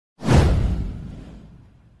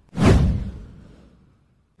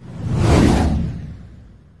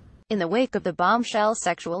In the wake of the bombshell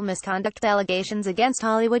sexual misconduct allegations against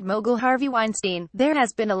Hollywood mogul Harvey Weinstein, there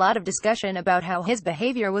has been a lot of discussion about how his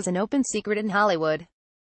behavior was an open secret in Hollywood.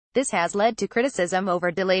 This has led to criticism over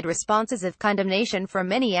delayed responses of condemnation from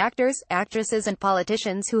many actors, actresses and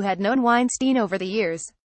politicians who had known Weinstein over the years.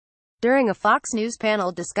 During a Fox News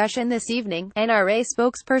panel discussion this evening, NRA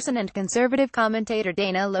spokesperson and conservative commentator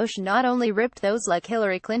Dana Loesch not only ripped those like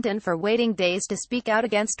Hillary Clinton for waiting days to speak out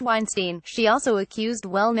against Weinstein, she also accused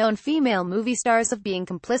well-known female movie stars of being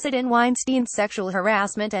complicit in Weinstein's sexual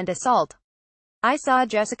harassment and assault. "I saw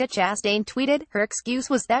Jessica Chastain tweeted, her excuse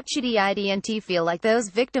was that she didn't feel like those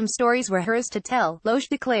victim stories were hers to tell," Loesch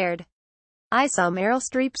declared. "I saw Meryl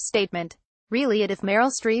Streep's statement. Really if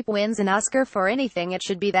Meryl Streep wins an Oscar for anything it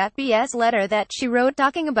should be that BS letter that she wrote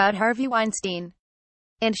talking about Harvey Weinstein.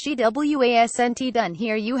 And she wasn't done.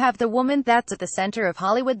 Here you have the woman that's at the center of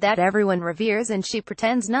Hollywood that everyone reveres and she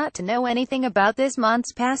pretends not to know anything about this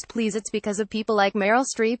month's past. Please, it's because of people like Meryl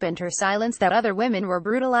Streep and her silence that other women were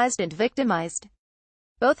brutalized and victimized."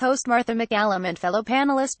 Both host Martha McCallum and fellow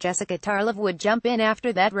panelist Jessica Tarlov would jump in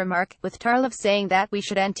after that remark, with Tarlov saying that we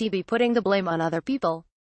shouldn't be putting the blame on other people.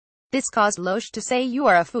 This caused Loesch to say, "You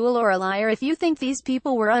are a fool or a liar if you think these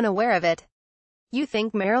people were unaware of it. You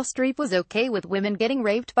think Meryl Streep was okay with women getting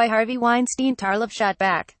raped by Harvey Weinstein?" Tarlov shot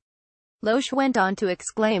back. Loesch went on to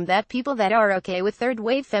exclaim that people that are okay with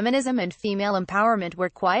third-wave feminism and female empowerment were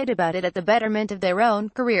quiet about it at the betterment of their own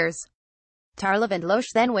careers. Tarlov and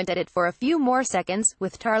Loesch then went at it for a few more seconds,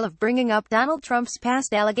 with Tarlov bringing up Donald Trump's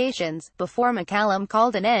past allegations, before McCallum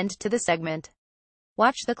called an end to the segment.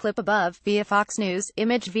 Watch the clip above, via Fox News,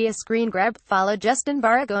 image via screen grab. Follow Justin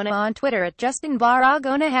Barragona on Twitter at Justin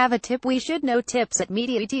Barragona. Have a tip we should know,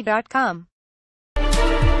 tips@mediat.com.